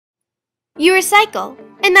You recycle,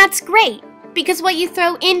 and that's great, because what you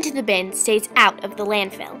throw into the bin stays out of the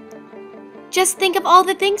landfill. Just think of all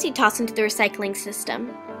the things you toss into the recycling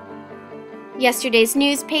system. Yesterday's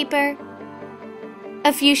newspaper,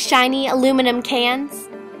 a few shiny aluminum cans,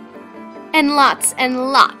 and lots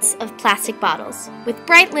of plastic bottles with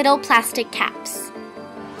bright little plastic caps.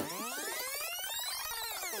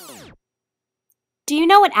 Do you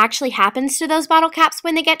know what actually happens to those bottle caps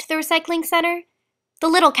when they get to the recycling center? The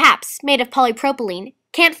little caps, made of polypropylene,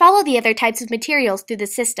 can't follow the other types of materials through the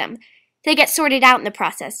system. They get sorted out in the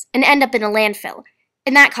process and end up in a landfill,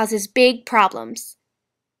 and that causes big problems.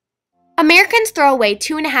 Americans throw away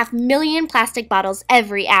 2.5 million plastic bottles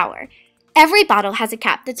every hour. Every bottle has a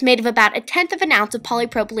cap that's made of about 1/10 of an ounce of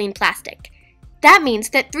polypropylene plastic. That means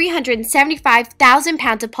that 375,000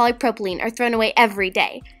 pounds of polypropylene are thrown away every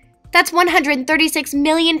day. That's 136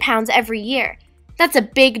 million pounds every year. That's a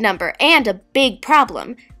big number and a big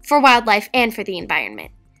problem for wildlife and for the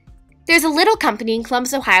environment. There's a little company in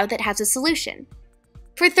Columbus, Ohio that has a solution.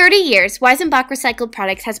 For 30 years, Weisenbach Recycled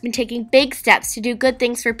Products has been taking big steps to do good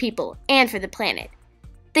things for people and for the planet.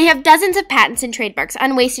 They have dozens of patents and trademarks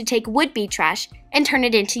on ways to take would-be trash and turn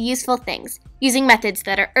it into useful things, using methods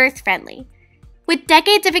that are earth-friendly. With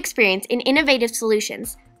decades of experience in innovative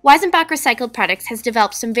solutions, Weisenbach Recycled Products has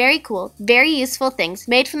developed some very cool, very useful things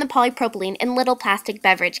made from the polypropylene in little plastic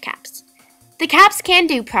beverage caps. The Caps Can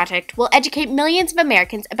Do project will educate millions of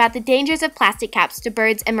Americans about the dangers of plastic caps to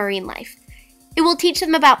birds and marine life. It will teach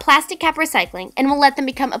them about plastic cap recycling and will let them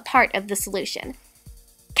become a part of the solution.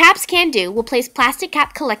 Caps Can Do will place plastic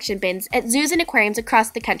cap collection bins at zoos and aquariums across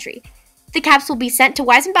the country. The caps will be sent to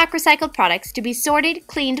Weisenbach Recycled Products to be sorted,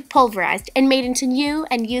 cleaned, pulverized, and made into new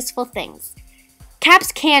and useful things.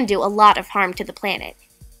 Caps can do a lot of harm to the planet.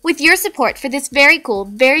 With your support for this very cool,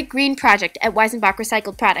 very green project at Weisenbach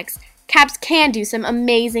Recycled Products, caps can do some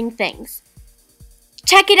amazing things.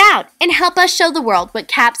 Check it out and help us show the world what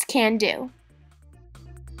caps can do.